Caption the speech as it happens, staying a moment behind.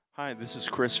Hi, this is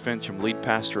Chris Fincham, lead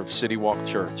pastor of City Walk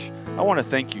Church. I want to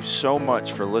thank you so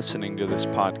much for listening to this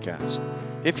podcast.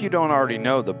 If you don't already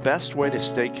know, the best way to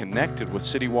stay connected with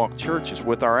City Walk Church is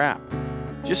with our app.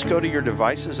 Just go to your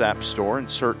device's app store and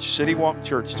search City Walk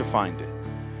Church to find it.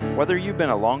 Whether you've been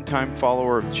a longtime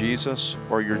follower of Jesus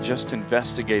or you're just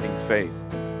investigating faith,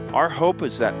 our hope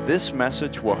is that this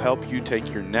message will help you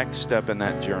take your next step in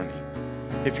that journey.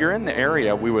 If you're in the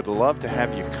area, we would love to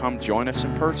have you come join us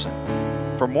in person.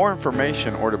 For more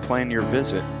information or to plan your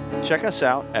visit, check us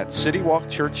out at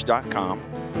citywalkchurch.com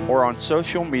or on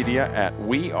social media at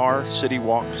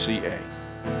WeAreCityWalkCA.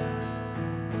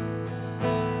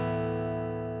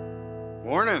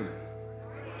 Morning.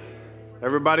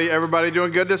 Everybody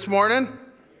doing good this morning?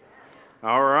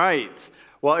 All right.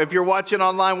 Well, if you're watching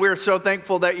online, we're so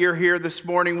thankful that you're here this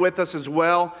morning with us as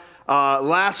well.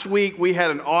 Last week, we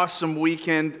had an awesome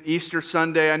weekend, Easter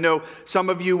Sunday. I know some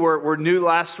of you were new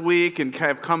last week and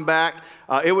have come back.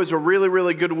 It was a really,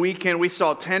 really good weekend. We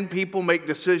saw 10 people make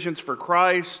decisions for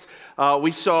Christ.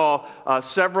 We saw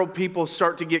several people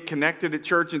start to get connected at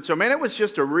church. And so, man, it was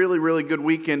just a really, really good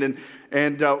weekend.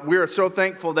 And we are so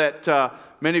thankful that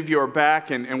many of you are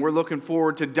back. And we're looking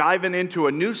forward to diving into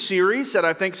a new series that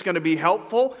I think is going to be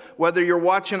helpful, whether you're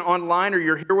watching online or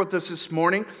you're here with us this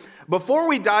morning. Before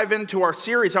we dive into our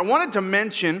series, I wanted to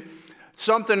mention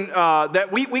something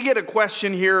that we get a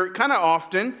question here kind of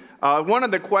often. One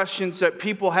of the questions that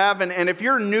people have, and if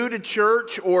you're new to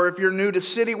church or if you're new to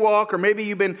City Walk, or maybe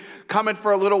you've been coming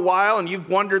for a little while and you've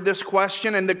wondered this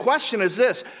question, and the question is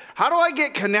this: how do I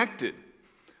get connected?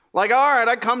 Like, all right,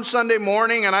 I come Sunday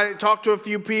morning and I talk to a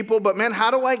few people, but man,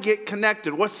 how do I get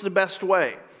connected? What's the best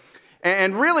way?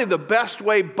 And really the best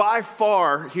way by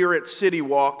far here at City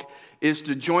Walk is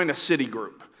to join a city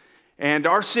group. And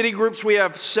our city groups, we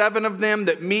have 7 of them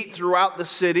that meet throughout the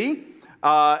city,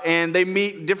 and they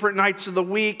meet different nights of the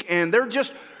week, and they're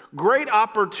just great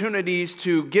opportunities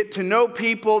to get to know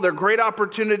people. They're great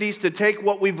opportunities to take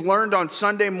what we've learned on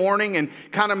Sunday morning and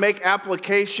kind of make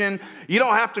application. You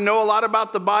don't have to know a lot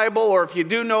about the Bible, or if you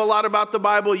do know a lot about the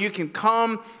Bible, you can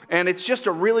come, and it's just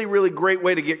a really, really great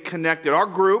way to get connected. Our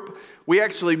group, we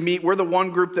actually meet, we're the one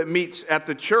group that meets at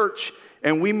the church,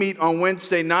 and we meet on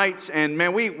Wednesday nights, and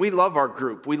man, we love our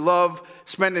group. We love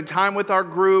spending time with our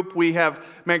group. We have,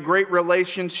 man, great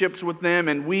relationships with them,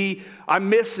 and I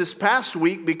missed this past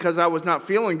week because I was not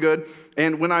feeling good,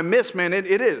 and when I miss, man, it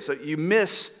is. You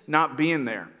miss not being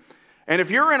there. And if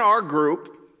you're in our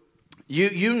group,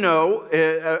 you know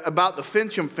about the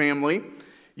Fincham family.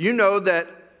 You know that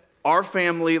our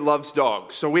family loves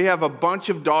dogs. So we have a bunch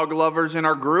of dog lovers in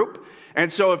our group,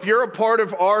 and so if you're a part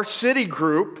of our city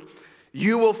group,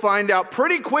 you will find out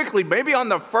pretty quickly, maybe on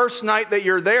the first night that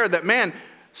you're there, that, man,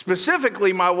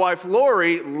 specifically my wife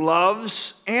Lori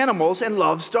loves animals and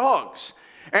loves dogs.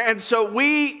 And so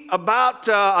we, about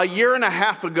a year and a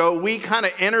half ago, we kind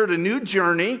of entered a new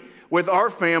journey with our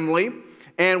family,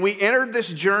 and we entered this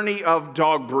journey of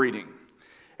dog breeding.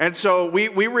 And so we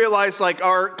realized, like,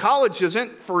 our college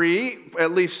isn't free,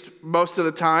 at least most of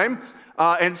the time.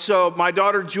 And so my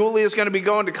daughter Julie is going to be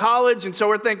going to college, and so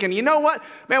we're thinking, you know what,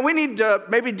 man, we need to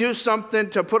maybe do something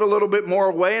to put a little bit more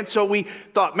away. And so we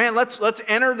thought, man, let's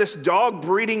enter this dog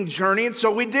breeding journey, and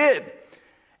so we did.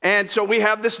 And so we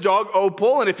have this dog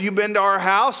Opal, and if you've been to our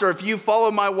house or if you follow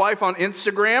my wife on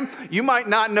Instagram, you might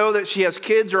not know that she has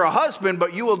kids or a husband,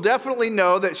 but you will definitely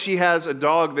know that she has a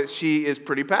dog that she is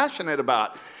pretty passionate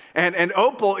about. And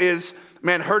Opal is,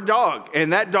 man, her dog,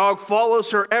 and that dog follows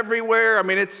her everywhere. I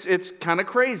mean, it's kind of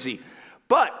crazy.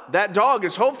 But that dog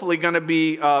is hopefully going to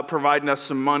be providing us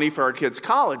some money for our kids'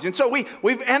 college. And so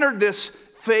we've entered this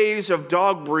phase of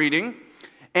dog breeding,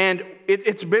 and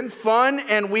it's been fun,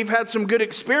 and we've had some good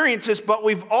experiences, but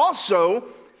we've also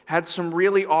had some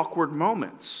really awkward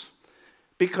moments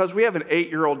because we have an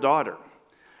 8-year-old daughter.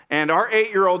 And our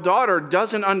 8-year-old daughter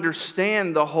doesn't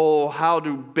understand the whole how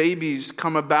do babies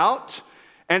come about.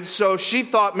 And so she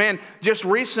thought, man, just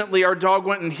recently our dog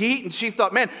went in heat, and she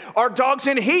thought, man, our dog's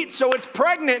in heat, so it's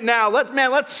pregnant now.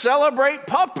 Let's celebrate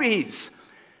puppies.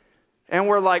 And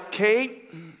we're like,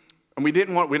 Kate, and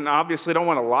we obviously don't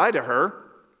want to lie to her,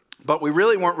 but we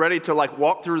really weren't ready to like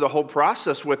walk through the whole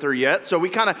process with her yet. So we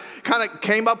kind of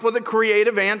came up with a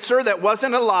creative answer that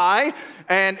wasn't a lie,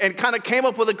 and kind of came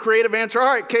up with a creative answer. All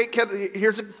right, Kate,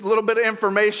 here's a little bit of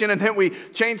information, and then we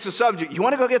changed the subject. You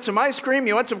want to go get some ice cream?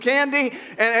 You want some candy?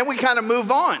 And we kind of move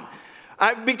on.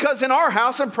 Because in our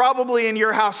house, and probably in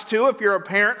your house too, if you're a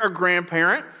parent or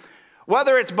grandparent,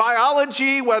 whether it's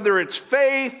biology, whether it's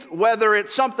faith, whether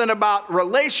it's something about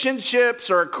relationships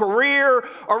or a career,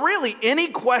 or really any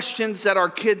questions that our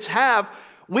kids have,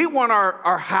 we want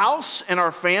our house and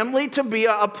our family to be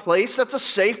a place that's a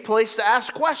safe place to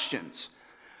ask questions.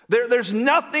 There's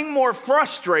nothing more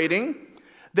frustrating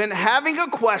than having a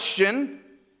question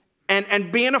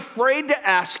and being afraid to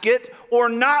ask it or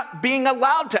not being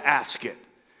allowed to ask it.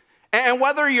 And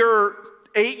whether you're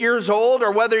 8 years old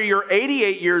or whether you're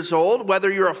 88 years old,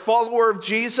 whether you're a follower of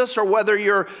Jesus or whether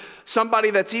you're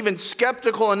somebody that's even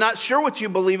skeptical and not sure what you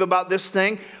believe about this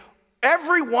thing,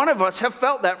 every one of us have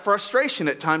felt that frustration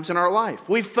at times in our life.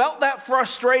 We've felt that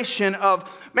frustration of,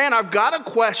 man, I've got a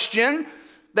question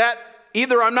that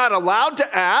either I'm not allowed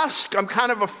to ask, I'm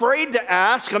kind of afraid to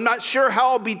ask, I'm not sure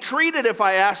how I'll be treated if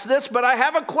I ask this, but I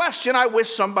have a question I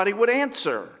wish somebody would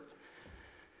answer.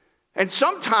 And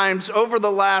sometimes over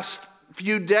the last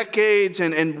few decades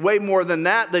and way more than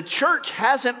that, the church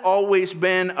hasn't always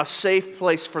been a safe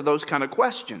place for those kind of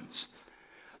questions.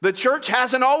 The church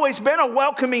hasn't always been a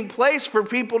welcoming place for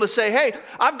people to say, hey,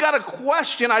 I've got a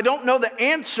question I don't know the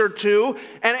answer to,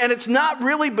 and it's not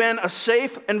really been a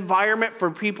safe environment for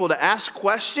people to ask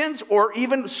questions or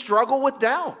even struggle with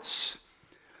doubts.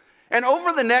 And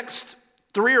over the next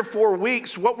 3 or 4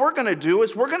 weeks, what we're going to do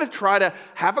is we're going to try to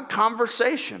have a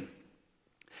conversation.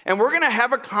 And we're going to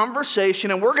have a conversation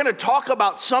and we're going to talk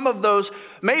about some of those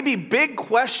maybe big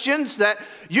questions that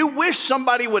you wish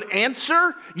somebody would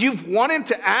answer, you've wanted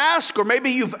to ask, or maybe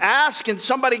you've asked and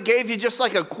somebody gave you just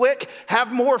like a quick,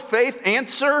 have more faith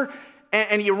answer,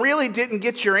 and you really didn't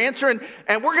get your answer.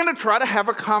 And we're going to try to have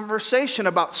a conversation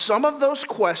about some of those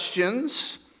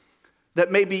questions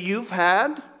that maybe you've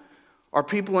had or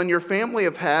people in your family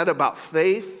have had about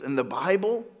faith and the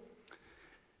Bible.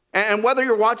 And whether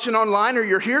you're watching online or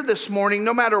you're here this morning,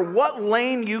 no matter what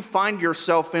lane you find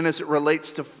yourself in as it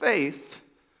relates to faith,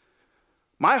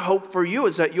 my hope for you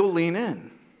is that you'll lean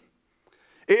in.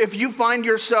 If you find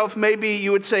yourself, maybe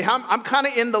you would say, I'm kind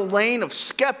of in the lane of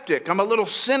skeptic. I'm a little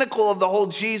cynical of the whole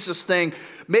Jesus thing.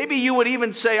 Maybe you would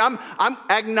even say, I'm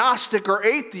agnostic or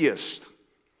atheist.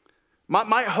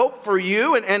 My hope for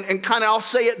you, and kind of I'll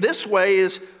say it this way,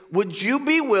 is would you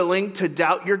be willing to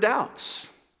doubt your doubts?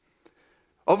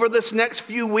 Over this next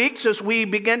few weeks, as we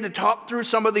begin to talk through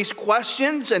some of these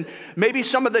questions and maybe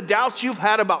some of the doubts you've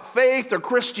had about faith or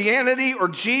Christianity or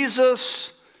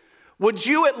Jesus, would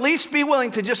you at least be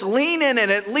willing to just lean in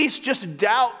and at least just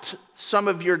doubt some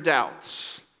of your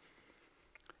doubts?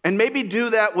 And maybe do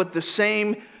that with the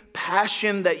same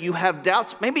passion that you have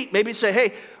doubts. Maybe say,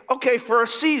 hey, okay, for a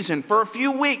season, for a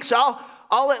few weeks,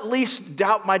 I'll at least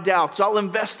doubt my doubts. I'll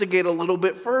investigate a little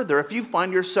bit further. If you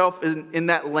find yourself in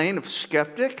that lane of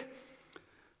skeptic,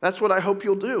 that's what I hope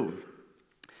you'll do.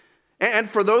 And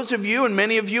for those of you, and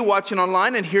many of you watching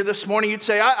online and here this morning, you'd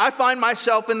say, I find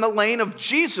myself in the lane of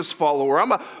Jesus follower.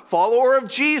 I'm a follower of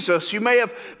Jesus. You may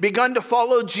have begun to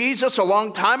follow Jesus a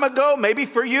long time ago. Maybe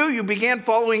for you, you began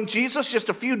following Jesus just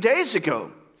a few days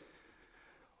ago.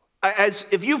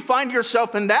 If you find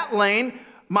yourself in that lane,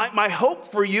 my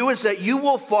hope for you is that you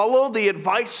will follow the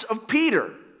advice of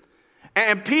Peter.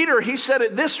 And Peter, he said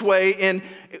it this way in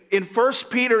 1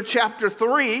 Peter chapter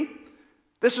 3.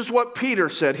 This is what Peter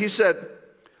said. He said,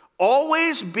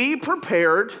 always be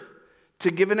prepared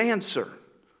to give an answer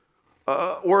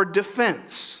or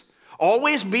defense.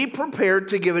 Always be prepared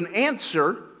to give an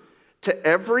answer to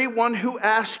everyone who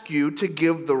asks you to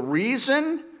give the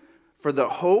reason for the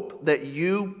hope that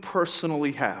you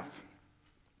personally have.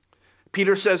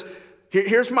 Peter says,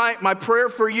 here's my prayer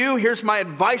for you, here's my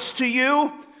advice to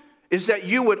you, is that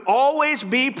you would always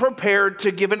be prepared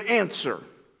to give an answer,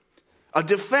 a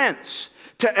defense,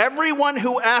 to everyone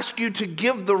who asks you to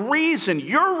give the reason,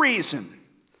 your reason,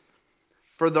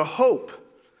 for the hope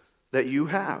that you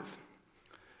have.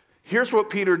 Here's what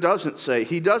Peter doesn't say.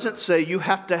 He doesn't say you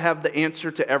have to have the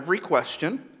answer to every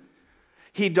question.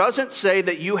 He doesn't say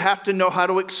that you have to know how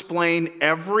to explain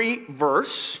every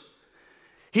verse.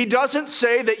 He doesn't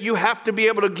say that you have to be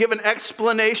able to give an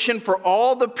explanation for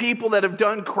all the people that have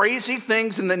done crazy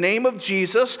things in the name of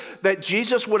Jesus that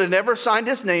Jesus would have never signed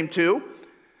his name to.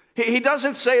 He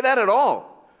doesn't say that at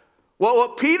all. Well,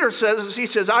 what Peter says is he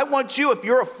says, I want you, if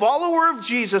you're a follower of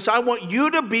Jesus, I want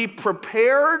you to be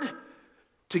prepared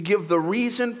to give the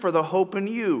reason for the hope in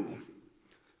you.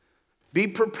 Be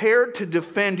prepared to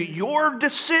defend your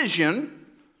decision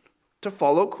to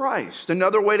follow Christ.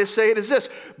 Another way to say it is this: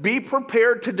 be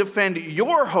prepared to defend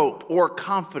your hope or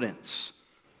confidence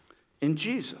in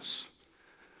Jesus.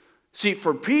 See,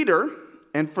 for Peter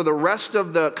and for the rest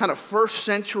of the kind of first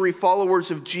century followers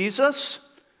of Jesus,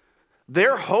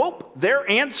 their hope, their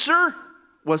answer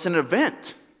was an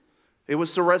event. It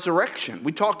was the resurrection.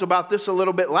 We talked about this a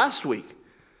little bit last week.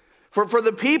 For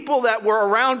the people that were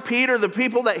around Peter, the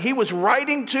people that he was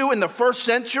writing to in the first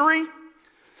century,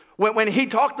 When he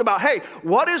talked about, hey,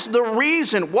 what is the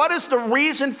reason? What is the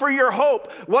reason for your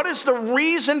hope? What is the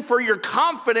reason for your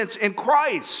confidence in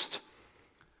Christ?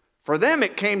 For them,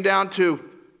 it came down to,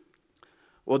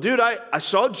 well, dude, I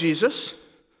saw Jesus,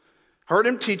 heard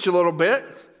him teach a little bit,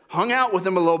 hung out with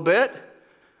him a little bit.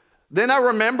 Then I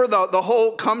remember the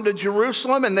whole come to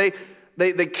Jerusalem, and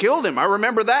they killed him. I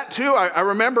remember that too. I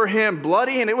remember him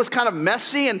bloody, and it was kind of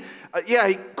messy, and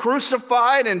he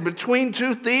crucified and between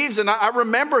two thieves, and I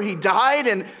remember he died,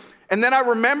 and then I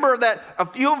remember that a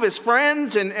few of his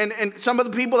friends and some of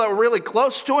the people that were really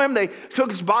close to him, they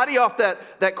took his body off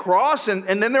that cross,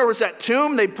 and then there was that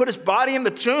tomb. They put his body in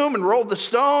the tomb and rolled the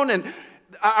stone, and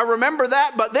I remember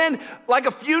that. But then, like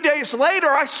a few days later,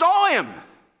 I saw him.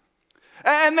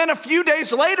 And then a few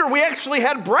days later, we actually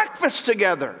had breakfast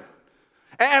together.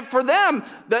 And for them,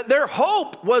 that their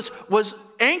hope was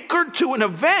anchored to an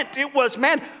event. It was,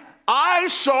 man, I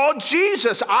saw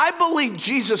Jesus. I believe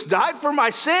Jesus died for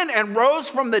my sin and rose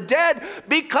from the dead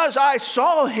because I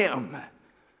saw him.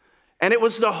 And it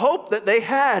was the hope that they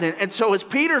had. And so as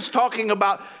Peter's talking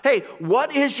about, hey,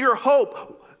 what is your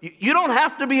hope? You don't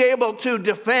have to be able to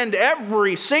defend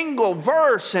every single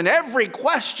verse and every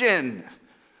question.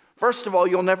 First of all,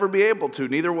 you'll never be able to,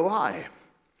 neither will I.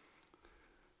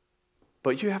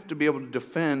 But you have to be able to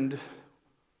defend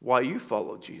why you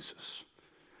follow Jesus,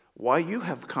 why you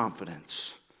have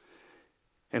confidence.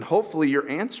 And hopefully your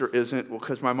answer isn't, well,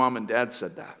 because my mom and dad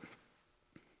said that,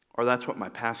 or that's what my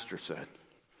pastor said.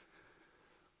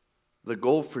 The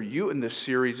goal for you in this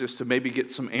series is to maybe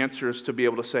get some answers to be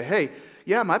able to say, hey,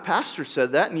 yeah, my pastor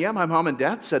said that, and yeah, my mom and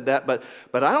dad said that, but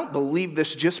I don't believe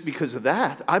this just because of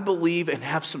that. I believe and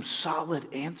have some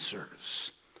solid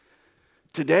answers.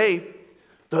 Today,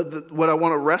 what I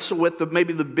want to wrestle with,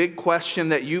 maybe the big question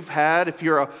that you've had if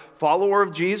you're a follower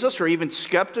of Jesus or even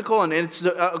skeptical, and it's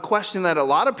a question that a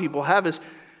lot of people have, is,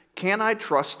 can I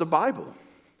trust the Bible?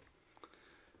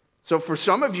 So for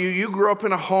some of you, you grew up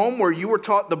in a home where you were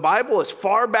taught the Bible as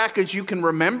far back as you can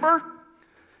remember,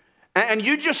 and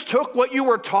you just took what you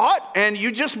were taught and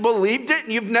you just believed it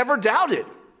and you've never doubted.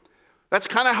 That's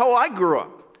kind of how I grew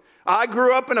up. I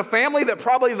grew up in a family that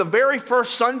probably the very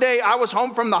first Sunday I was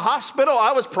home from the hospital,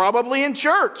 I was probably in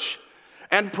church.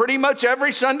 And pretty much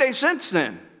every Sunday since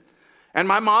then. And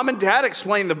my mom and dad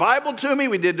explained the Bible to me.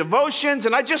 We did devotions,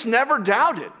 and I just never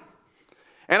doubted.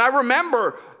 And I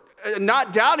remember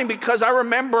not doubting because I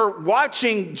remember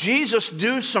watching Jesus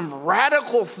do some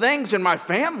radical things in my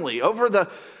family. Over the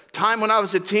time when I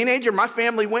was a teenager, my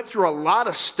family went through a lot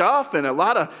of stuff, and a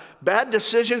lot of bad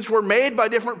decisions were made by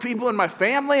different people in my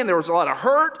family, and there was a lot of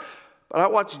hurt. But I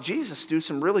watched Jesus do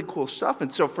some really cool stuff. And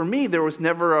so for me, there was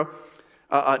never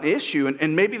an issue.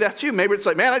 And maybe that's you. Maybe it's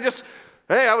like, man,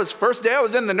 first day I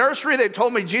was in the nursery, they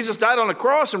told me Jesus died on the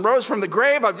cross and rose from the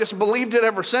grave. I've just believed it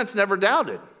ever since, never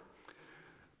doubted.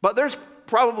 But there's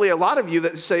probably a lot of you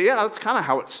that say, yeah, that's kind of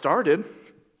how it started.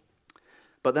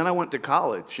 But then I went to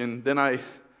college, and then I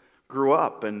grew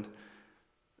up, and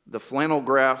the flannel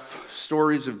graph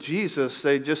stories of Jesus,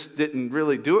 they just didn't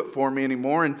really do it for me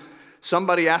anymore. And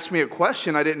somebody asked me a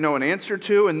question I didn't know an answer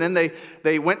to, and then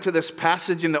they went to this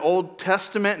passage in the Old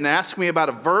Testament and asked me about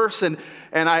a verse, and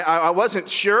I wasn't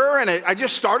sure, and I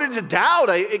just started to doubt.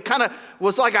 It kind of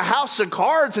was like a house of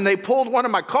cards, and they pulled one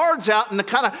of my cards out, and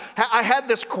I had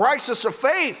this crisis of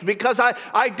faith because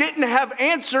I didn't have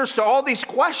answers to all these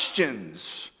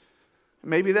questions.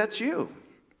 Maybe that's you.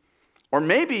 Or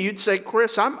maybe you'd say,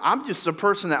 Chris, I'm just a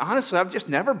person that honestly I've just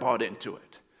never bought into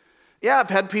it. Yeah, I've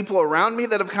had people around me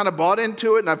that have kind of bought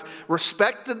into it, and I've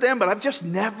respected them, but I've just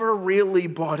never really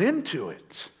bought into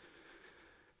it.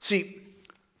 See,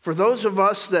 for those of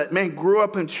us that, grew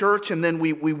up in church, and then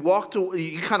we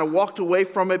kind of walked away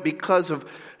from it because of,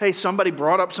 hey, somebody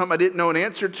brought up something I didn't know an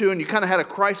answer to, and you kind of had a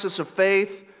crisis of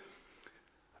faith.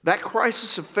 That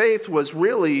crisis of faith was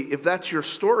really, if that's your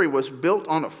story, was built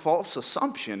on a false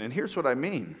assumption. And here's what I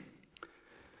mean.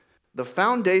 The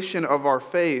foundation of our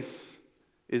faith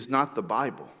is not the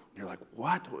Bible. You're like,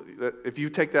 what? If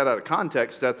you take that out of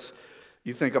context,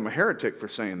 you think I'm a heretic for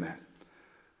saying that.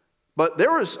 But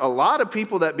there was a lot of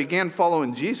people that began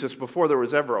following Jesus before there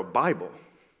was ever a Bible.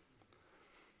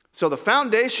 So the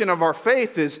foundation of our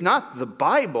faith is not the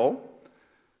Bible.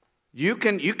 You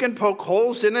can poke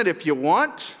holes in it if you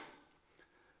want,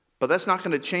 but that's not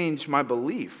going to change my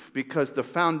belief, because the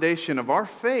foundation of our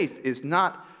faith is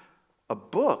not a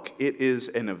book, it is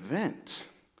an event.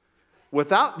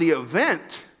 Without the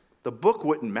event, the book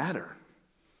wouldn't matter.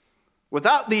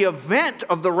 Without the event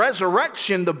of the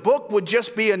resurrection, the book would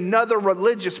just be another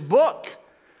religious book.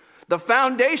 The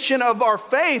foundation of our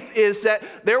faith is that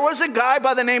there was a guy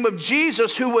by the name of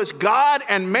Jesus who was God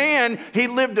and man. He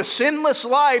lived a sinless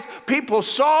life. People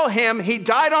saw him. He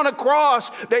died on a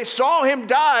cross. They saw him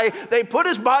die. They put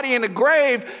his body in a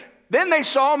grave. Then they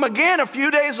saw him again a few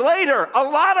days later. A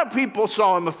lot of people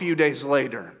saw him a few days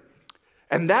later.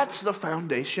 And that's the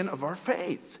foundation of our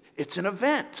faith. It's an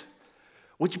event.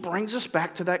 Which brings us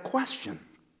back to that question.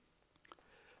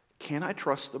 Can I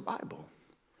trust the Bible?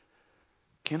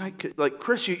 Like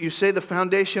Chris, you say the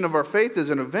foundation of our faith is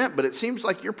an event, but it seems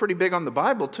like you're pretty big on the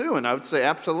Bible too, and I would say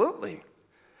absolutely.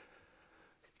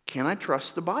 Can I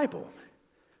trust the Bible?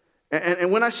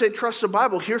 And when I say trust the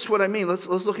Bible, here's what I mean. Let's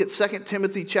look at 2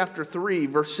 Timothy chapter 3,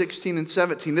 verse 16 and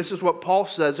 17. This is what Paul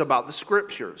says about the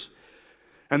Scriptures.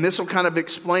 And this will kind of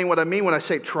explain what I mean when I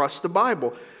say trust the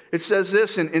Bible. It says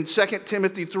this in 2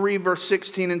 Timothy 3, verse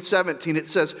 16 and 17. It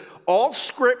says, all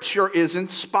Scripture is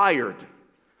inspired.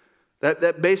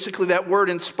 That basically, that word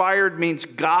inspired means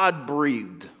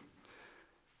God-breathed.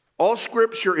 All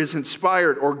Scripture is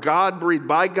inspired or God-breathed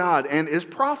by God and is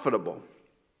profitable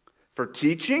for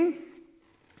teaching,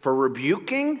 for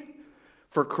rebuking,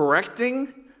 for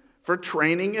correcting, for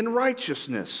training in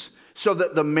righteousness, so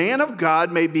that the man of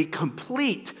God may be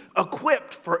complete,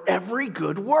 equipped for every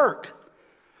good work.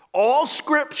 All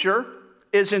Scripture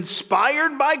is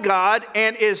inspired by God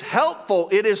and is helpful.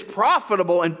 It is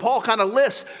profitable. And Paul kind of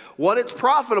lists what it's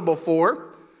profitable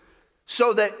for,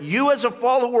 so that you as a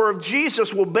follower of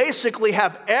Jesus will basically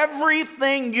have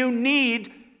everything you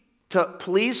need to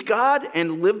please God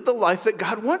and live the life that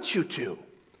God wants you to.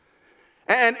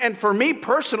 And for me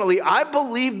personally, I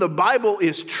believe the Bible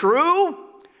is true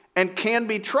and can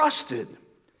be trusted.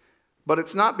 But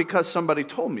it's not because somebody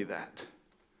told me that.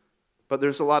 But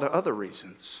there's a lot of other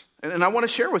reasons. And I want to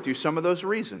share with you some of those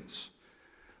reasons.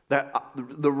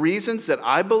 The reasons that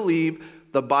I believe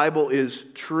the Bible is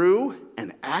true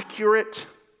and accurate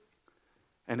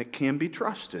and it can be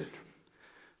trusted.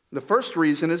 The first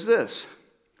reason is this.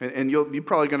 And you're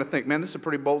probably going to think, man, this is a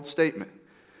pretty bold statement.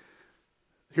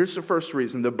 Here's the first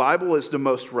reason. The Bible is the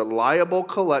most reliable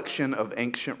collection of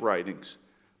ancient writings,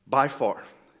 by far.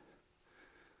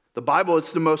 The Bible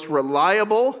is the most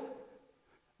reliable,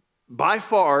 by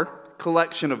far,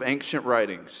 collection of ancient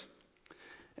writings.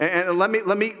 And let me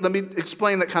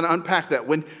explain that, kind of unpack that.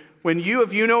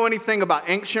 If you know anything about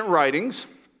ancient writings,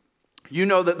 you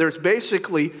know that there's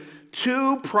basically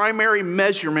two primary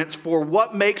measurements for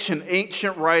what makes an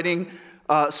ancient writing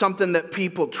something that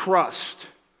people trust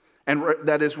and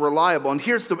that is reliable. And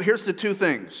here's the two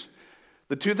things.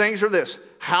 The two things are this.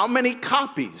 How many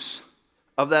copies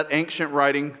of that ancient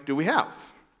writing do we have?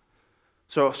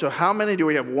 So how many do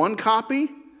we have? One copy?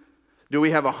 Do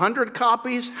we have 100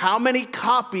 copies? How many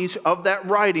copies of that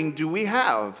writing do we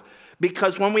have?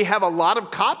 Because when we have a lot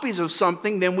of copies of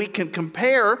something, then we can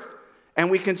compare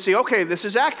and we can see, okay, this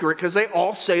is accurate because they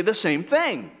all say the same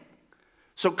thing.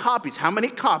 So copies, how many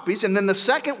copies? And then the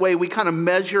second way we kind of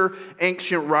measure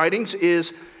ancient writings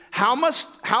is how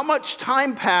much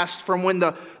time passed from when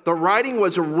the writing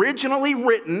was originally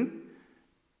written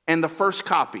and the first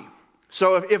copy.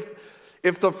 So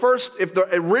if the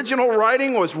original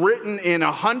writing was written in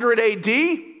 100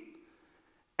 AD,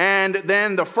 and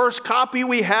then the first copy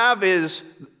we have is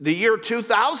the year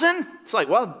 2000, it's like,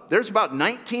 well, there's about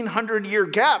 1900 year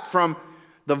gap from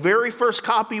the very first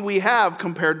copy we have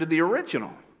compared to the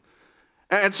original.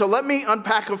 And so let me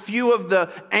unpack a few of the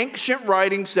ancient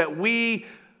writings that we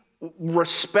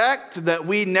respect, that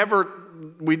we never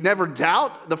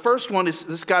doubt. The first one is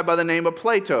this guy by the name of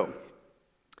Plato.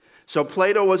 So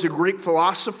Plato was a Greek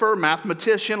philosopher,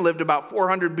 mathematician, lived about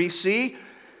 400 BC.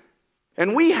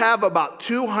 And we have about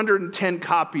 210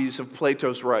 copies of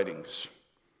Plato's writings.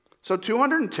 So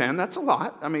 210, that's a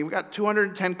lot. I mean, we got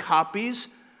 210 copies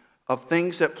of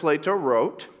things that Plato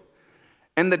wrote.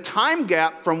 And the time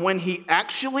gap from when he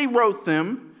actually wrote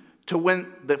them to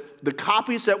when the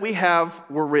copies that we have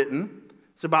were written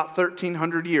is about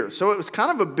 1,300 years. So it was kind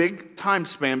of a big time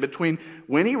span between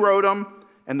when he wrote them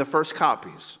and the first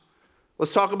copies.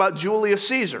 Let's talk about Julius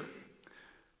Caesar.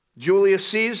 Julius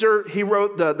Caesar, he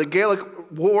wrote the Gallic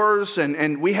Wars,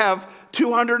 and we have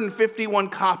 251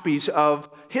 copies of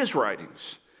his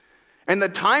writings. And the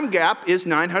time gap is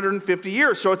 950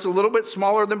 years, so it's a little bit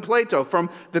smaller than Plato. From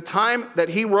the time that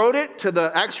he wrote it to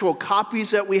the actual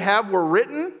copies that we have were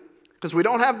written, because we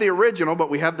don't have the original, but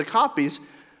we have the copies,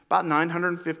 about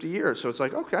 950 years. So it's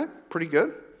like, okay, pretty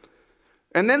good.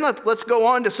 And then let's go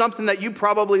on to something that you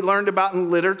probably learned about in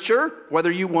literature,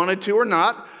 whether you wanted to or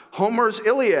not, Homer's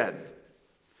Iliad.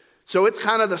 So it's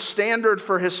kind of the standard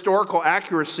for historical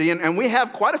accuracy, and we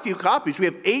have quite a few copies. We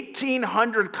have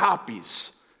 1,800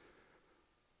 copies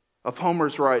of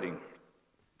Homer's writing.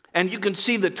 And you can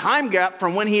see the time gap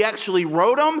from when he actually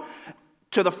wrote them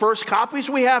to the first copies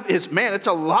we have it's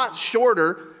a lot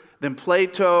shorter than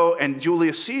Plato and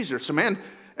Julius Caesar. So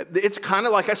it's kind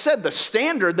of like I said, the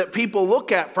standard that people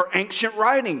look at for ancient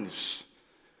writings.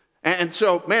 And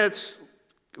so, it's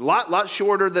a lot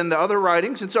shorter than the other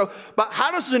writings. And so, but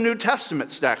how does the New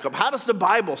Testament stack up? How does the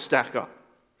Bible stack up?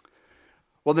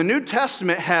 Well, the New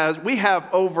Testament we have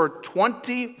over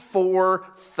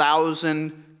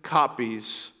 24,000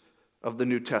 copies of the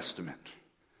New Testament.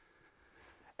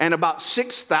 And about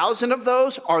 6,000 of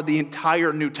those are the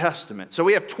entire New Testament. So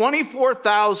we have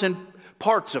 24,000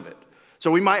 parts of it.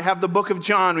 So we might have the book of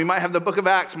John, we might have the book of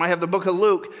Acts, might have the book of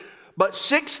Luke. But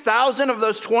 6,000 of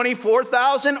those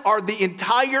 24,000 are the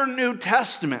entire New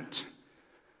Testament.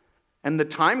 And the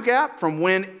time gap from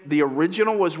when the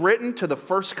original was written to the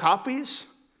first copies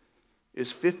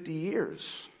is 50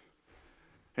 years.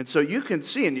 And so you can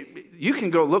see, and you can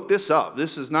go look this up.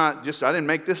 This is not just, I didn't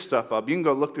make this stuff up. You can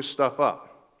go look this stuff up.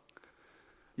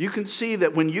 You can see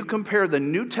that when you compare the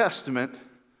New Testament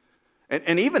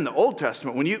and even the Old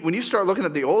Testament, when you start looking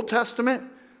at the Old Testament,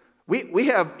 we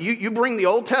have, you bring the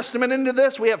Old Testament into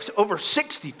this, we have over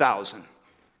 60,000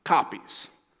 copies.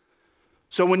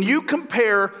 So when you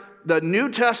compare the New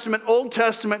Testament, Old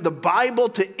Testament, the Bible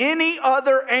to any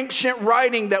other ancient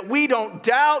writing that we don't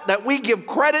doubt, that we give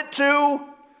credit to,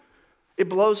 it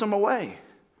blows them away.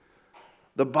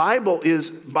 The Bible is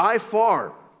by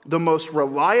far the most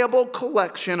reliable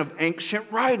collection of ancient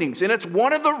writings. And it's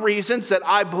one of the reasons that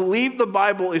I believe the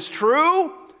Bible is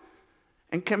true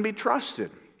and can be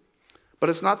trusted. But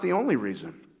it's not the only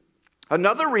reason.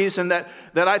 Another reason that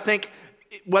I think,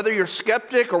 whether you're a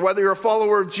skeptic or whether you're a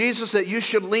follower of Jesus, that you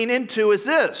should lean into is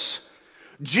this.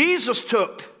 Jesus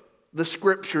took the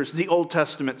Scriptures, the Old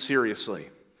Testament, seriously.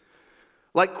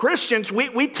 Like Christians,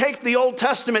 we take the Old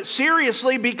Testament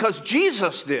seriously because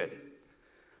Jesus did.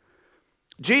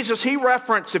 Jesus,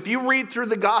 if you read through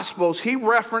the Gospels, he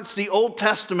referenced the Old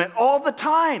Testament all the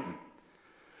time.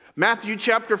 Matthew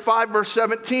chapter 5, verse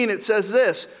 17, it says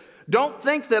this, "Don't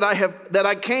think that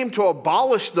I came to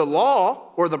abolish the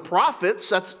law or the prophets."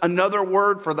 That's another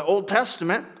word for the Old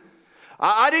Testament.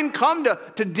 I didn't come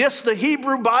to diss the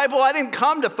Hebrew Bible. I didn't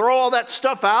come to throw all that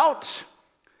stuff out.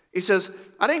 He says,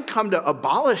 I didn't come to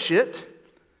abolish it,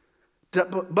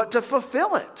 but to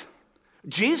fulfill it.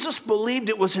 Jesus believed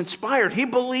it was inspired. He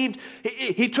believed,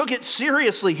 he took it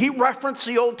seriously. He referenced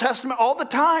the Old Testament all the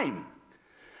time.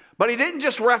 But he didn't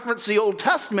just reference the Old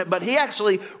Testament, but he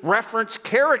actually referenced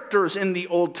characters in the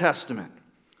Old Testament.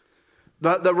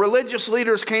 The religious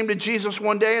leaders came to Jesus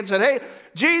one day and said, "Hey,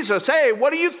 Jesus,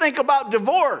 what do you think about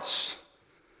divorce?"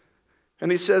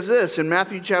 And he says this in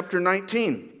Matthew chapter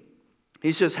 19.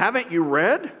 He says, "Haven't you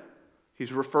read?"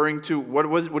 He's referring to, what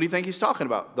do you think he's talking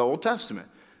about? The Old Testament.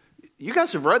 You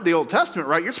guys have read the Old Testament,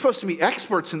 right? You're supposed to be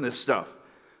experts in this stuff.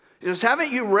 He says,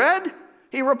 "Haven't you read?"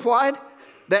 He replied,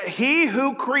 "that he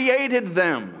who created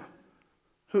them,"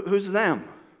 who's them?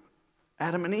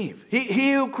 Adam and Eve.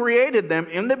 He who created them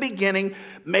in the beginning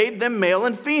made them male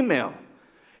and female.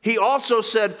 He also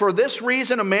said, "For this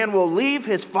reason a man will leave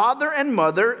his father and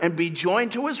mother and be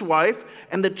joined to his wife,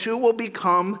 and the two will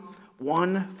become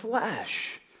one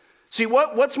flesh." See,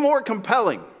 what's more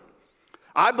compelling?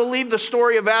 I believe the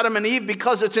story of Adam and Eve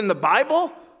because it's in the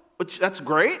Bible, which that's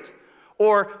great.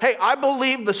 Or, hey, I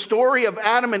believe the story of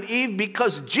Adam and Eve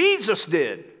because Jesus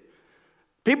did.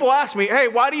 People ask me, "Hey,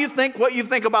 why do you think what you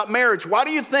think about marriage? Why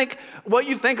do you think what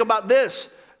you think about this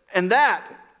and that?"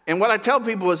 And what I tell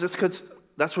people is it's because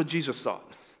that's what Jesus thought.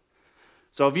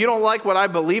 So if you don't like what I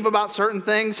believe about certain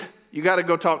things, you got to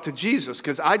go talk to Jesus,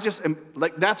 because I just am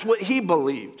like, that's what he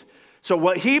believed. So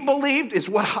what he believed is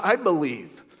what I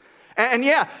believe. And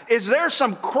yeah, is there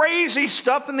some crazy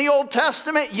stuff in the Old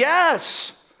Testament?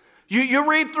 Yes. You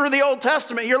read through the Old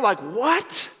Testament, you're like,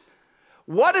 what?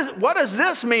 What does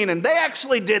this mean? And they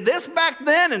actually did this back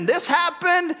then, and this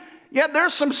happened. Yeah,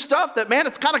 there's some stuff that, man,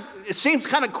 it seems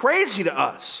kind of crazy to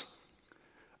us.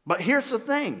 But here's the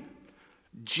thing.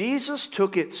 Jesus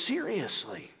took it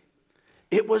seriously.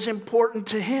 It was important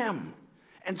to him.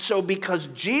 And so because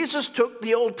Jesus took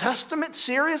the Old Testament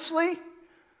seriously,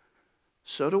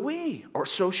 so do we, or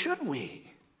so should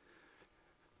we.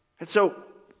 And so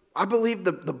I believe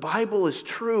the Bible is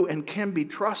true and can be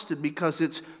trusted because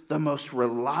it's the most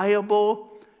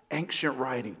reliable ancient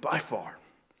writing by far.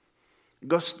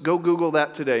 Go Google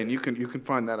that today and you can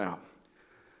find that out.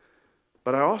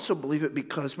 But I also believe it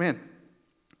because,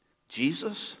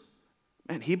 Jesus,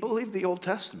 he believed the Old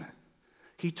Testament.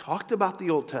 He talked about the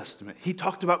Old Testament. He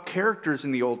talked about characters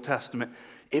in the Old Testament.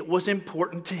 It was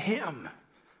important to him.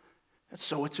 And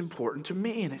so it's important to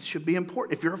me, and it should be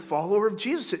important. If you're a follower of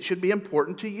Jesus, it should be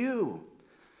important to you.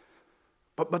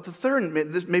 But the third,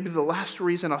 this may be the last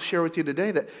reason I'll share with you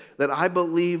today, that I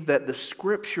believe that the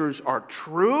Scriptures are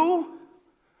true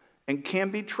and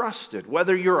can be trusted.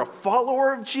 Whether you're a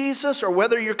follower of Jesus or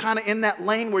whether you're kind of in that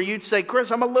lane where you'd say,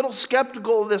 Chris, I'm a little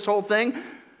skeptical of this whole thing,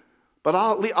 but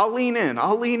I'll lean in.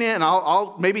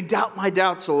 I'll maybe doubt my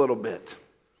doubts a little bit.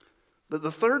 But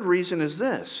the third reason is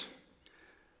this: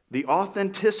 the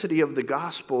authenticity of the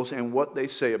Gospels and what they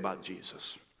say about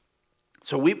Jesus.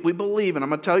 So we believe, and I'm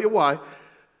going to tell you why,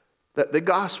 that the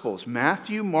Gospels,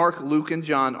 Matthew, Mark, Luke, and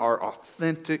John, are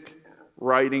authentic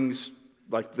writings.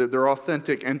 Like they're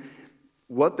authentic, and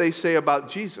what they say about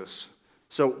Jesus.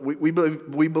 So we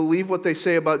believe what they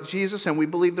say about Jesus, and we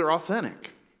believe they're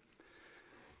authentic.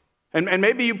 And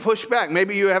maybe you push back,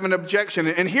 maybe you have an objection,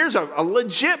 and here's a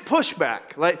legit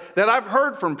pushback that I've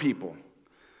heard from people.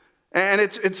 And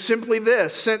it's simply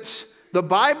this: since the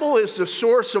Bible is the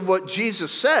source of what Jesus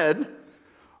said,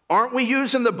 aren't we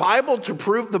using the Bible to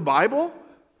prove the Bible?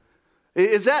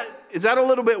 Is that a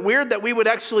little bit weird that we would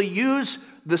actually use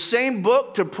the same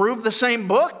book to prove the same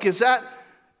book?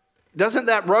 Doesn't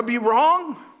that rub you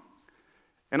wrong?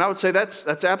 And I would say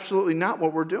that's absolutely not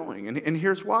what we're doing. And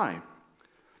here's why.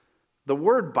 The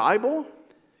word Bible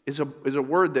is a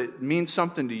word that means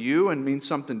something to you and means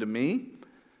something to me,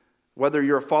 whether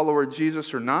you're a follower of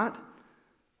Jesus or not.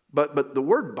 But the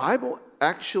word Bible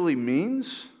actually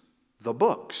means the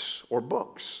books or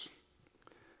books.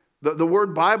 The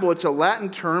word Bible, it's a Latin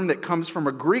term that comes from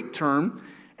a Greek term,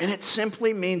 and it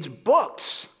simply means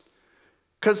books.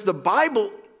 Because the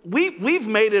Bible, we've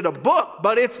made it a book,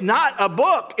 but it's not a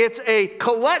book. It's a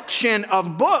collection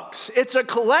of books. It's a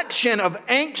collection of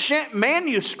ancient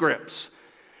manuscripts.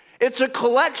 It's a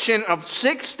collection of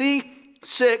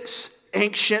 66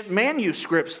 ancient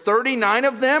manuscripts. 39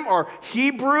 of them are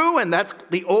Hebrew, and that's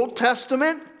the Old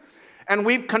Testament. And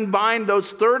we've combined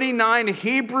those 39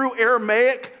 Hebrew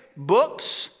Aramaic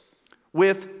books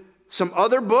with some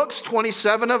other books,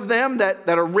 27 of them that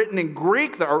are written in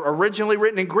Greek, that are originally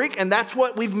written in Greek, and that's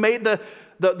what we've made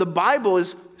the Bible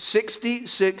is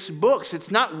 66 books.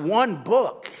 It's not one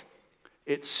book.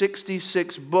 It's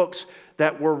 66 books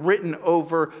that were written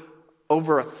over a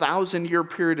 1,000-year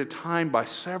period of time by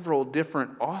several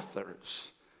different authors.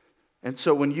 And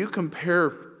so when you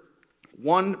compare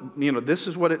one, this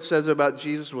is what it says about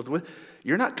Jesus with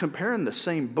you're not comparing the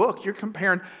same book. You're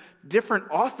comparing different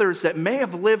authors that may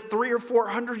have lived 300 or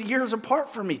 400 years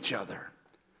apart from each other.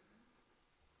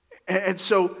 And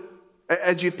so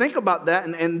as you think about that,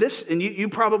 and you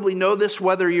probably know this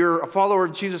whether you're a follower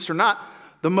of Jesus or not,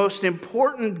 the most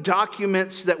important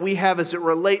documents that we have as it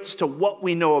relates to what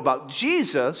we know about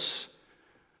Jesus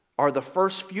are the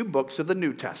first few books of the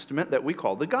New Testament that we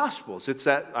call the Gospels. It's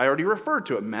that, I already referred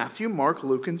to it, Matthew, Mark,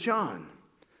 Luke, and John.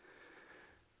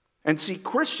 And see,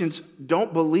 Christians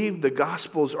don't believe the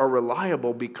Gospels are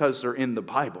reliable because they're in the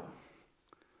Bible.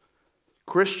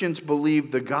 Christians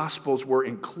believe the Gospels were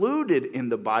included in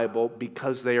the Bible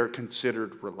because they are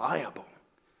considered reliable.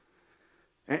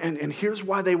 And here's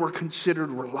why they were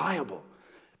considered reliable.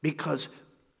 Because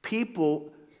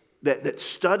people that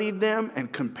studied them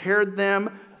and compared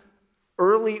them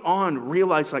early on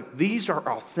realized these are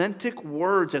authentic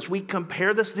words. As we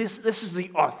compare this is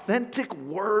the authentic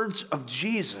words of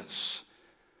Jesus.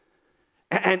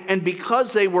 And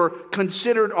because they were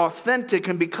considered authentic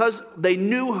and because they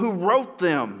knew who wrote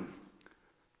them,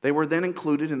 they were then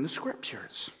included in the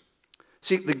Scriptures.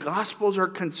 See, the Gospels are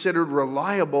considered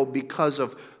reliable because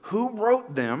of who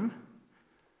wrote them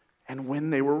and when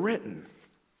they were written.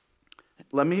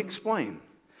 Let me explain.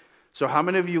 So how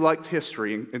many of you liked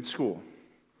history in school?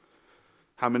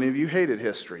 How many of you hated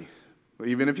history? Well,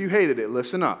 even if you hated it,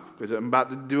 listen up, because I'm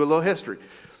about to do a little history.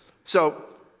 So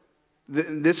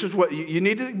this is what you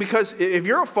need to, because if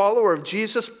you're a follower of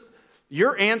Jesus,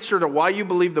 your answer to why you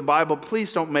believe the Bible,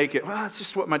 please don't make it, it's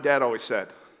just what my dad always said.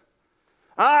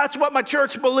 It's what my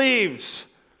church believes.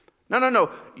 No.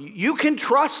 You can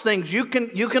trust things. You can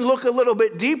look a little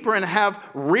bit deeper and have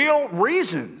real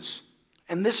reasons.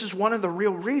 And this is one of the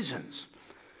real reasons.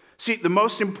 See, the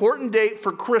most important date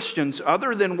for Christians,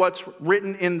 other than what's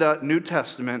written in the New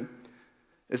Testament,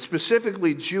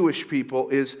 specifically Jewish people,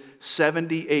 is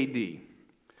 70 AD.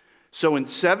 So in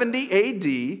 70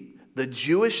 AD, the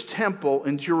Jewish temple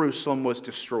in Jerusalem was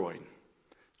destroyed.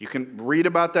 You can read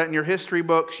about that in your history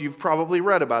books. You've probably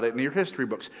read about it in your history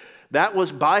books. That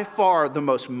was by far the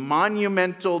most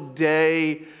monumental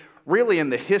day, really,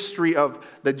 in the history of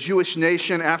the Jewish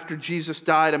nation after Jesus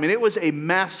died. I mean, it was a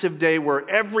massive day where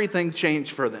everything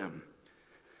changed for them.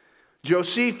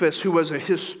 Josephus, who was a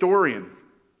historian,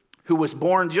 who was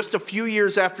born just a few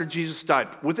years after Jesus died.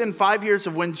 Within 5 years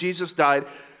of when Jesus died,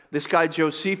 this guy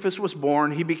Josephus was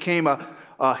born. He became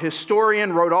a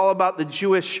historian, wrote all about the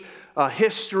Jewish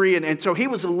history, and so he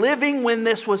was living when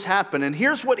this was happening. And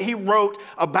here's what he wrote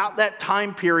about that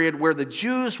time period where the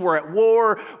Jews were at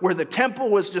war, where the temple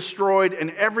was destroyed,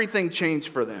 and everything changed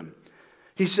for them.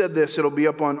 He said this, it'll be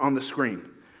up on the screen.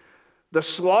 The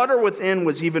slaughter within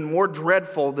was even more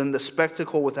dreadful than the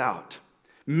spectacle without.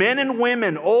 Men and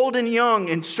women, old and young,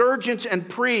 insurgents and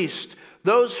priests,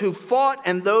 those who fought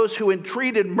and those who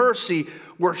entreated mercy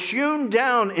were hewn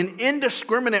down in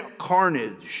indiscriminate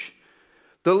carnage.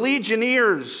 The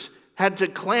legionnaires had to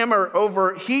clamor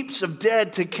over heaps of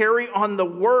dead to carry on the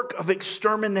work of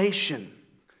extermination.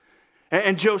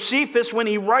 And Josephus, when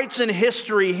he writes in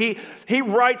history, he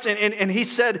writes and he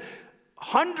said,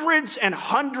 hundreds and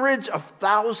hundreds of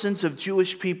thousands of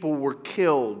Jewish people were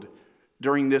killed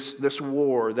during this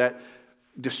war that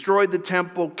destroyed the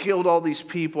temple, killed all these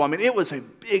people. I mean, it was a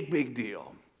big, big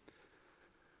deal.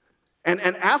 And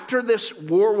after this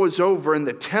war was over and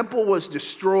the temple was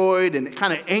destroyed and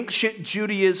kind of ancient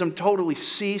Judaism totally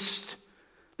ceased,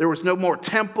 there was no more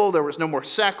temple, there was no more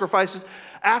sacrifices.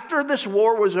 After this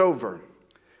war was over,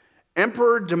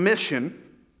 Emperor Domitian,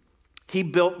 he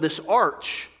built this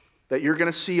arch that you're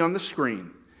going to see on the screen.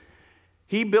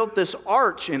 He built this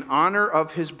arch in honor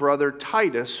of his brother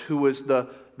Titus, who was the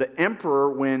emperor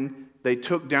when they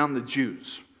took down the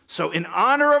Jews. So in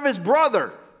honor of his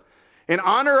brother, in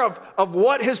honor of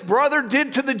what his brother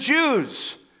did to the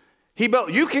Jews, he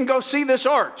built, you can go see this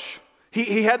arch.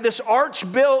 He had this arch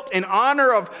built in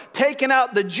honor of taking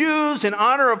out the Jews, in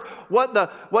honor of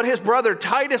what his brother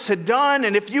Titus had done.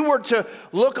 And if you were to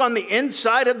look on the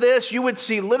inside of this, you would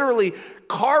see literally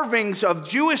carvings of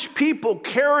Jewish people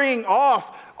carrying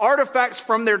off artifacts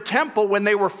from their temple when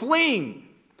they were fleeing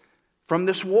from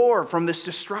this war, from this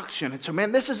destruction. And so,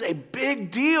 man, this is a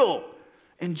big deal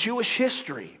in Jewish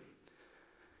history.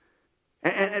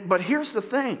 But here's the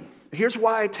thing. Here's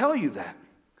why I tell you that.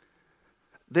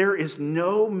 There is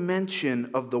no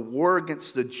mention of the war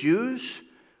against the Jews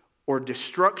or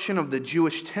destruction of the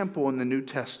Jewish temple in the New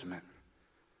Testament.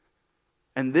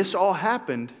 And this all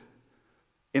happened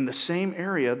in the same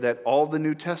area that all the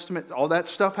New Testament, all that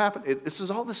stuff happened. This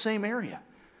is all the same area.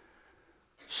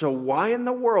 So why in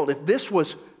the world, if this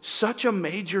was such a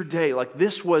major day, like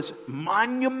this was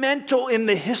monumental in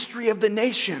the history of the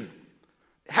nation,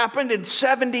 it happened in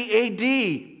 70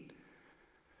 A.D.,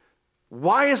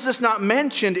 why is this not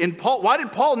mentioned in Paul? Why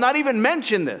did Paul not even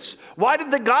mention this? Why did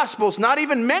the Gospels not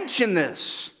even mention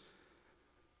this?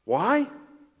 Why?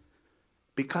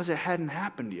 Because it hadn't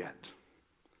happened yet.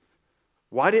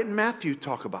 Why didn't Matthew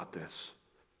talk about this?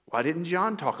 Why didn't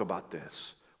John talk about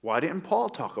this? Why didn't Paul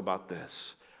talk about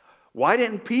this? Why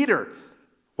didn't Peter?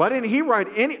 Why didn't he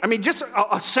write just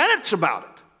a sentence about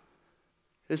it?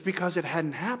 It's because it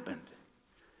hadn't happened.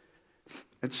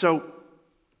 And so,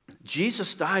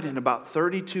 Jesus died in about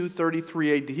 32,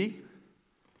 33 AD.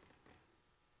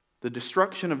 The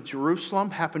destruction of Jerusalem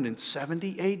happened in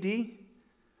 70 AD.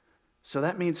 So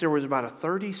that means there was about a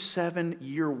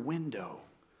 37-year window.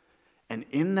 And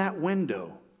in that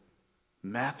window,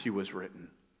 Matthew was written,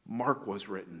 Mark was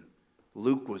written,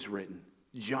 Luke was written,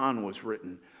 John was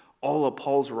written. All of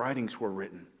Paul's writings were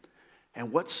written.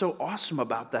 And what's so awesome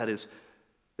about that is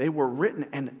they were written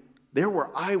and there were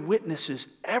eyewitnesses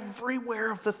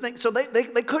everywhere of the thing. So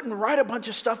they couldn't write a bunch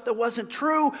of stuff that wasn't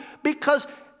true because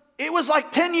it was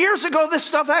like 10 years ago this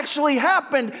stuff actually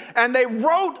happened. And they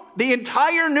wrote the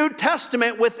entire New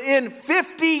Testament within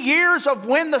 50 years of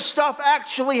when the stuff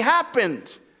actually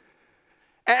happened.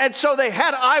 And so they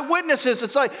had eyewitnesses.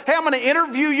 It's like, hey, I'm going to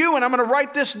interview you and I'm going to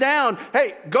write this down.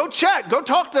 Hey, go check. Go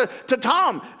talk to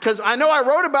Tom because I know I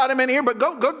wrote about him in here, but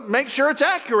go make sure it's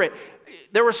accurate.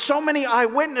 There were so many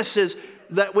eyewitnesses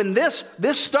that when this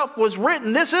stuff was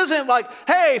written, this isn't like,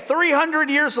 hey, 300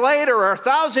 years later or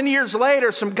 1,000 years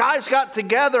later, some guys got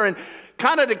together and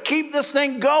kind of to keep this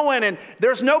thing going, and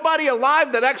there's nobody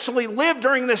alive that actually lived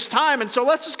during this time, and so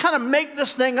let's just kind of make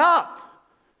this thing up.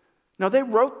 No, they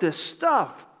wrote this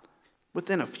stuff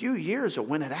within a few years of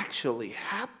when it actually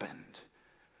happened.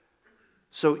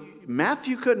 So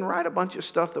Matthew couldn't write a bunch of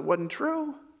stuff that wasn't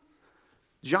true.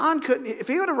 John couldn't, if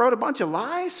he would have wrote a bunch of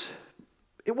lies,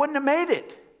 it wouldn't have made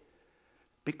it.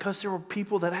 Because there were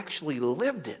people that actually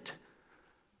lived it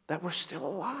that were still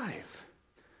alive.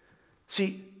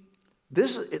 See,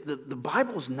 the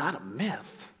Bible is not a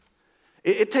myth.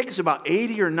 It takes about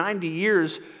 80 or 90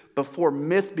 years before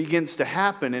myth begins to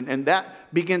happen. And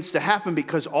that begins to happen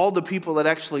because all the people that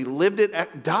actually lived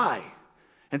it die.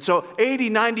 And so 80,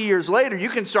 90 years later, you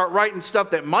can start writing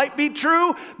stuff that might be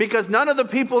true because none of the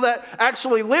people that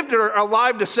actually lived it are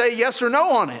alive to say yes or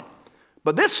no on it.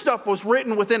 But this stuff was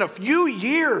written within a few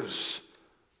years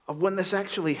of when this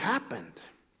actually happened.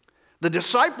 The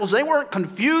disciples, they weren't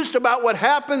confused about what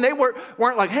happened. They weren't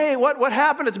like, hey, what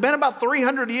happened? It's been about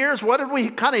 300 years. What did we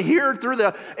kind of hear through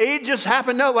the ages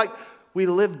happen? No, like, we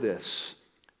lived this.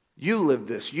 You lived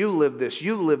this. You lived this.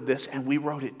 You lived this. And we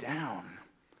wrote it down.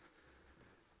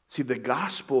 See, the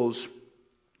Gospels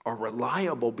are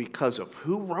reliable because of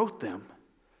who wrote them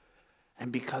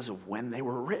and because of when they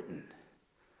were written.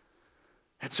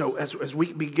 And so as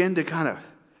we begin to kind of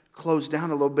close down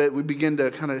a little bit, we begin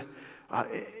to kind of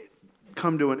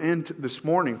come to an end this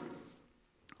morning,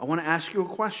 I want to ask you a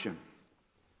question.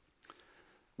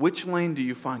 Which lane do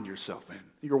you find yourself in?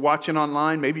 You're watching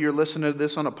online, maybe you're listening to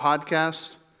this on a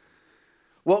podcast.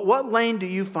 What lane do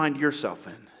you find yourself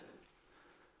in?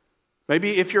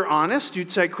 Maybe if you're honest,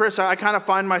 you'd say, Chris, I kind of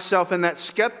find myself in that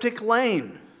skeptic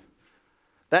lane,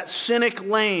 that cynic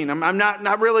lane. I'm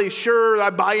not really sure I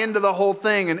buy into the whole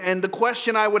thing. And the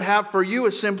question I would have for you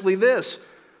is simply this.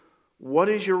 What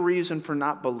is your reason for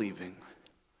not believing?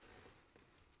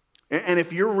 And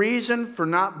if your reason for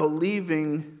not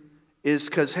believing is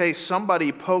because, hey,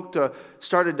 somebody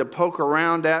started to poke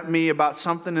around at me about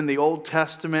something in the Old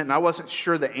Testament and I wasn't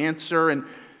sure the answer, and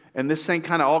this thing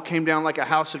kind of all came down like a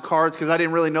house of cards because I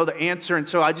didn't really know the answer. And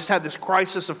so I just had this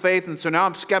crisis of faith. And so now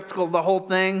I'm skeptical of the whole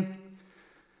thing.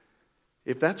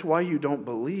 If that's why you don't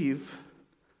believe,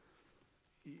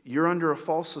 you're under a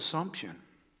false assumption.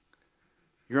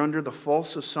 You're under the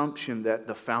false assumption that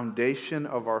the foundation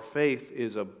of our faith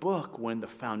is a book when the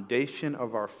foundation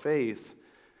of our faith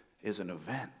is an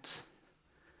event.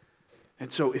 And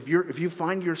so if you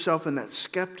find yourself in that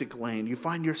skeptic lane, you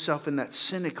find yourself in that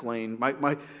cynic lane,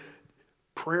 my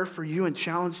prayer for you and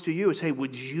challenge to you is, hey,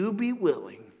 would you be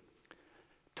willing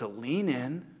to lean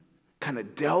in, kind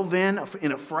of delve in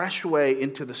a fresh way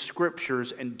into the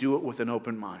Scriptures and do it with an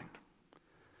open mind?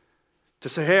 To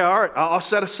say, hey, all right, I'll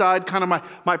set aside kind of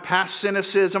my past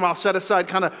cynicism. I'll set aside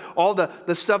kind of all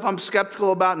the stuff I'm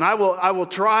skeptical about. And I will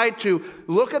try to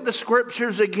look at the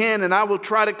Scriptures again. And I will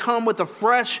try to come with a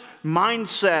fresh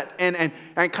mindset and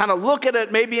kind of look at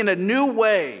it maybe in a new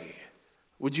way.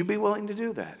 Would you be willing to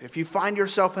do that if you find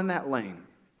yourself in that lane?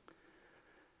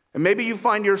 And maybe you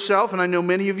find yourself, and I know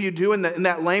many of you do, in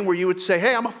that lane where you would say,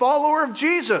 hey, I'm a follower of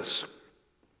Jesus.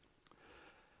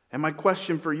 And my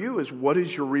question for you is, what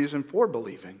is your reason for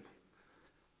believing?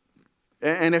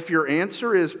 And if your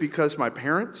answer is because my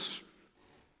parents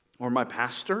or my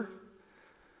pastor,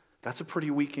 that's a pretty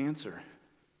weak answer.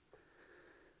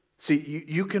 See,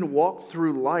 you can walk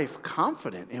through life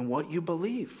confident in what you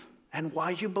believe and why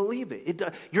you believe it.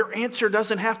 Your answer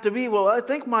doesn't have to be, well, I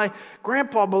think my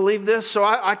grandpa believed this, so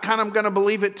I kind of going to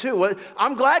believe it too. Well,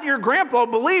 I'm glad your grandpa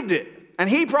believed it. And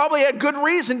he probably had good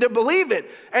reason to believe it.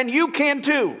 And you can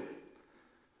too.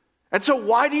 And so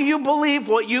why do you believe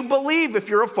what you believe if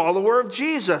you're a follower of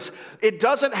Jesus? It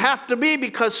doesn't have to be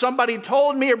because somebody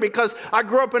told me or because I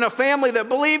grew up in a family that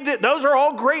believed it. Those are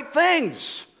all great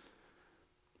things.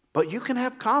 But you can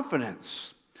have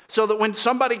confidence. So that when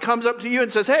somebody comes up to you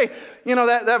and says, hey, you know,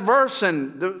 that verse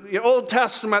in the Old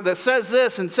Testament that says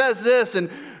this,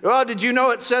 and oh, did you know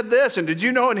it said this? And did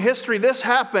you know in history this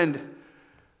happened?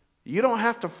 You don't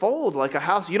have to fold like a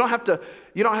house. You don't have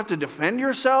to defend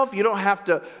yourself. You don't have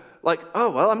to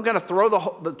oh, well, I'm going to throw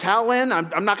the towel in.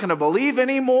 I'm not going to believe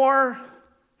anymore.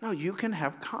 No, you can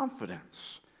have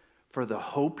confidence for the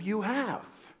hope you have.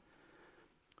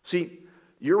 See,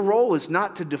 your role is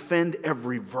not to defend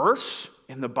every verse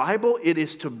in the Bible. It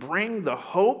is to bring the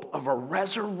hope of a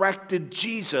resurrected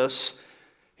Jesus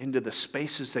into the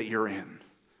spaces that you're in.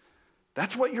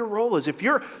 That's what your role is. If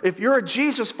you're a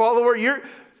Jesus follower,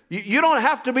 you don't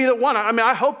have to be the one. I mean,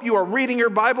 I hope you are reading your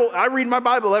Bible. I read my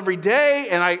Bible every day,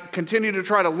 and I continue to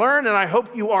try to learn, and I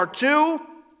hope you are too.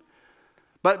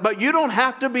 But you don't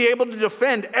have to be able to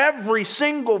defend every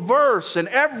single verse and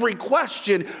every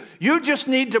question. You just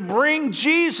need to bring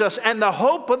Jesus and the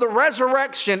hope of the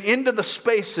resurrection into the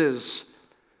spaces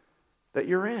that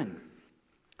you're in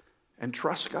and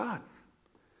trust God.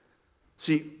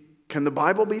 See, can the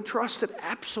Bible be trusted?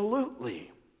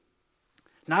 Absolutely.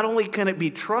 Not only can it be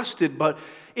trusted, but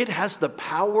it has the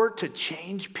power to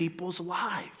change people's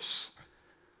lives.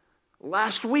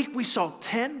 Last week we saw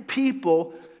 10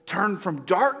 people turn from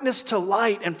darkness to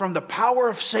light and from the power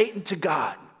of Satan to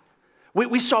God.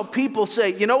 We saw people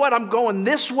say, you know what, I'm going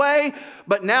this way,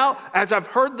 but now as I've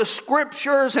heard the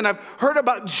scriptures and I've heard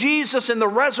about Jesus and the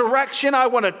resurrection, I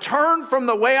want to turn from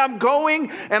the way I'm going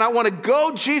and I want to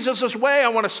go Jesus' way. I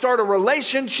want to start a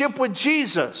relationship with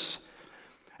Jesus.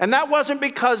 And that wasn't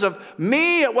because of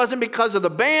me, it wasn't because of the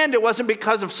band, it wasn't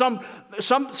because of some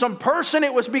person,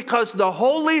 it was because the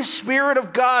Holy Spirit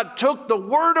of God took the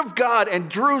Word of God and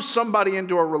drew somebody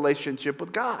into a relationship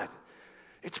with God.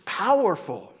 It's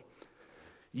powerful.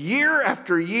 Year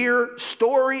after year,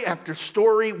 story after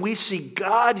story, we see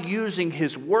God using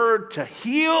His Word to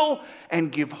heal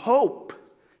and give hope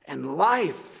and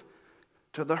life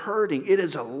to the hurting. It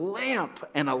is a lamp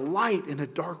and a light in a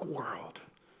dark world.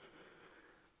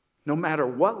 No matter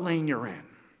what lane you're in,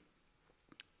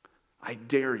 I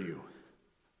dare you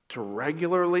to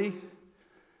regularly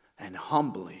and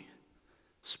humbly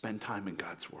spend time in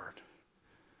God's Word.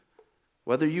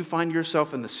 Whether you find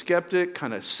yourself in the skeptic,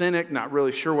 kind of cynic, not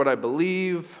really sure what I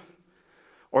believe,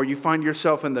 or you find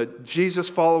yourself in the Jesus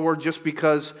follower just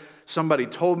because somebody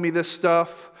told me this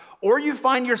stuff, or you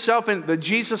find yourself in the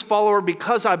Jesus follower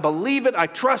because I believe it, I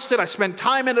trust it, I spend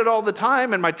time in it all the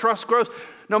time, and my trust grows.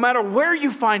 No matter where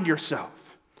you find yourself,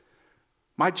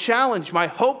 my challenge, my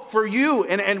hope for you,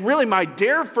 and really my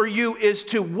dare for you is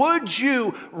to, would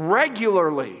you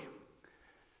regularly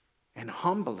and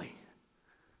humbly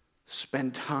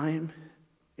spend time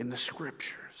in the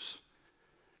Scriptures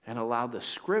and allow the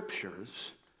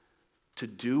Scriptures to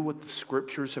do what the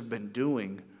Scriptures have been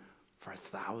doing for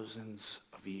thousands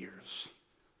of years.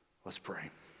 Let's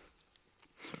pray.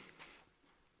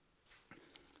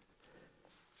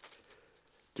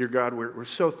 Dear God, we're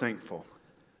so thankful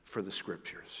for the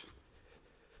Scriptures.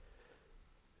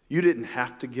 You didn't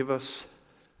have to give us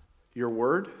your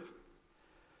Word,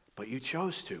 but you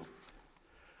chose to.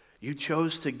 You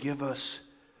chose to give us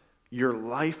your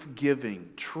life-giving,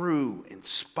 true,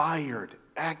 inspired,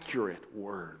 accurate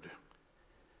Word.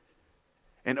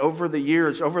 And over the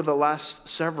years, over the last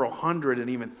several hundred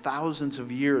and even thousands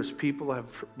of years, people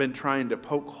have been trying to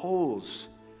poke holes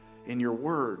in your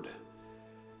Word.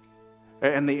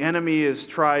 And the enemy has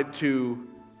tried to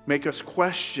make us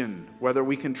question whether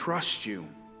we can trust you.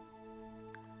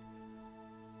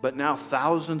 But now,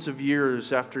 thousands of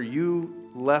years after you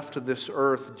left this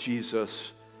earth,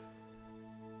 Jesus,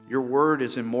 your Word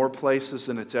is in more places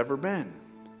than it's ever been.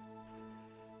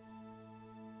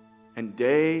 And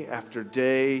day after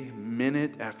day,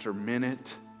 minute after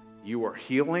minute, you are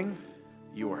healing,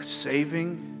 you are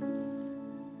saving,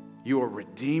 you are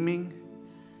redeeming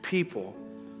people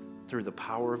through the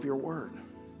power of your Word.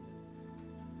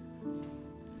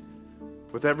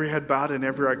 With every head bowed and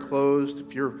every eye closed,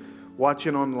 if you're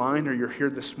watching online or you're here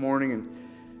this morning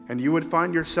and you would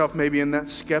find yourself maybe in that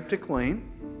skeptic lane,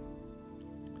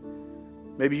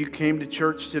 maybe you came to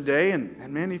church today and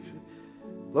man, you're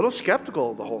a little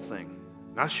skeptical of the whole thing,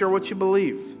 not sure what you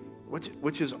believe,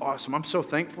 which is awesome. I'm so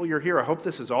thankful you're here. I hope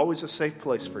this is always a safe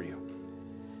place for you.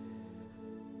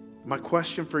 My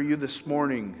question for you this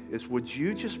morning is, would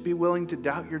you just be willing to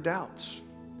doubt your doubts?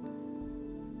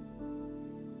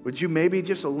 Would you maybe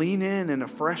just lean in a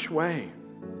fresh way?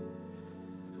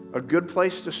 A good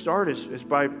place to start is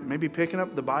by maybe picking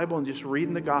up the Bible and just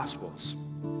reading the Gospels.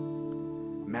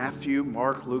 Matthew,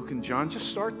 Mark, Luke, and John. Just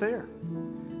start there.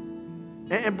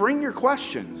 And bring your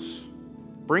questions.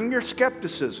 Bring your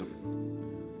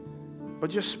skepticism.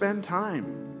 But just spend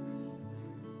time.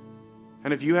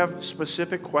 And if you have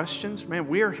specific questions, man,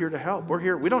 we are here to help. We're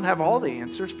here. We don't have all the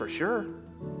answers for sure.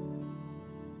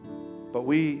 But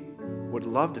we would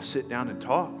love to sit down and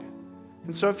talk.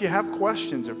 And so if you have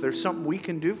questions, if there's something we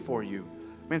can do for you,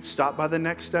 man, stop by the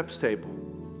Next Steps table.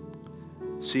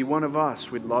 See one of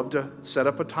us. We'd love to set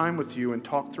up a time with you and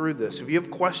talk through this. If you have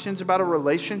questions about a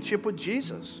relationship with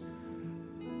Jesus,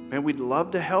 man, we'd love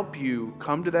to help you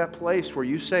come to that place where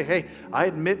you say, hey, I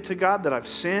admit to God that I've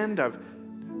sinned, I've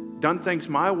done things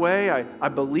my way, I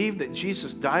believe that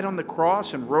Jesus died on the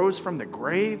cross and rose from the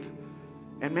grave,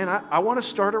 and man, I want to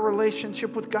start a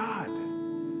relationship with God.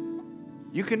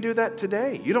 You can do that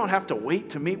today. You don't have to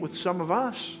wait to meet with some of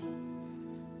us,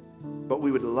 but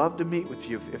we would love to meet with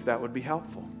you if that would be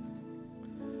helpful.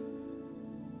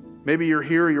 Maybe you're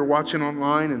here, you're watching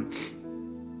online,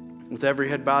 and with every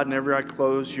head bowed and every eye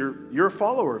closed, you're a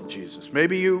follower of Jesus.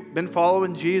 Maybe you've been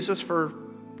following Jesus for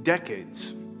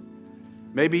decades.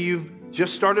 Maybe you've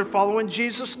just started following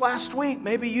Jesus last week.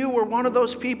 Maybe you were one of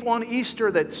those people on Easter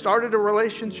that started a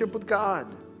relationship with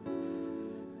God.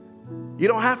 You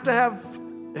don't have to have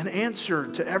an answer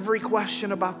to every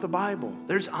question about the Bible.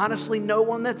 There's honestly no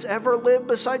one that's ever lived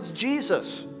besides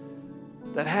Jesus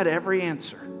that had every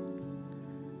answer.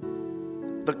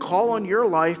 The call on your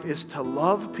life is to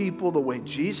love people the way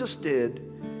Jesus did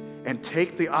and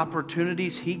take the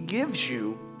opportunities He gives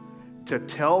you to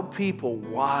tell people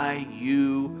why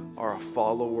you are a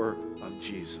follower of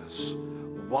Jesus,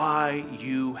 why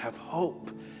you have hope.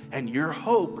 And your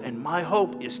hope and my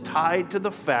hope is tied to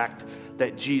the fact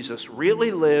that Jesus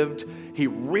really lived, He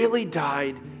really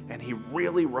died, and He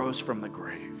really rose from the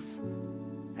grave.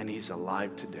 And He's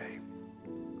alive today.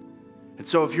 And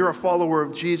so if you're a follower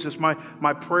of Jesus, my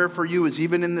prayer for you is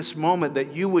even in this moment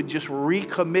that you would just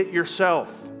recommit yourself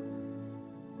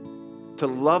to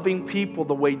loving people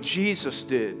the way Jesus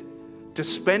did, to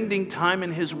spending time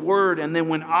in His Word, and then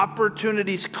when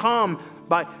opportunities come,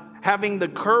 by having the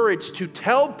courage to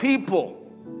tell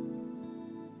people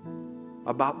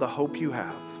about the hope you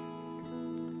have.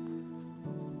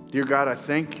 Dear God, I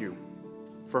thank you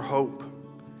for hope.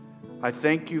 I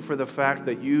thank you for the fact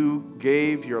that you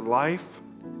gave your life,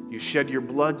 you shed your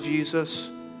blood, Jesus,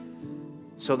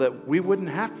 so that we wouldn't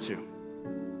have to,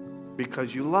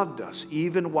 because you loved us.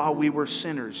 Even while we were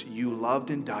sinners, you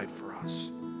loved and died for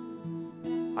us.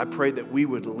 I pray that we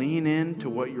would lean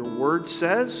into what your word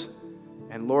says,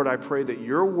 and Lord, I pray that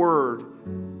your word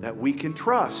that we can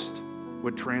trust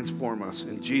would transform us.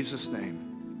 In Jesus'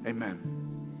 name, amen.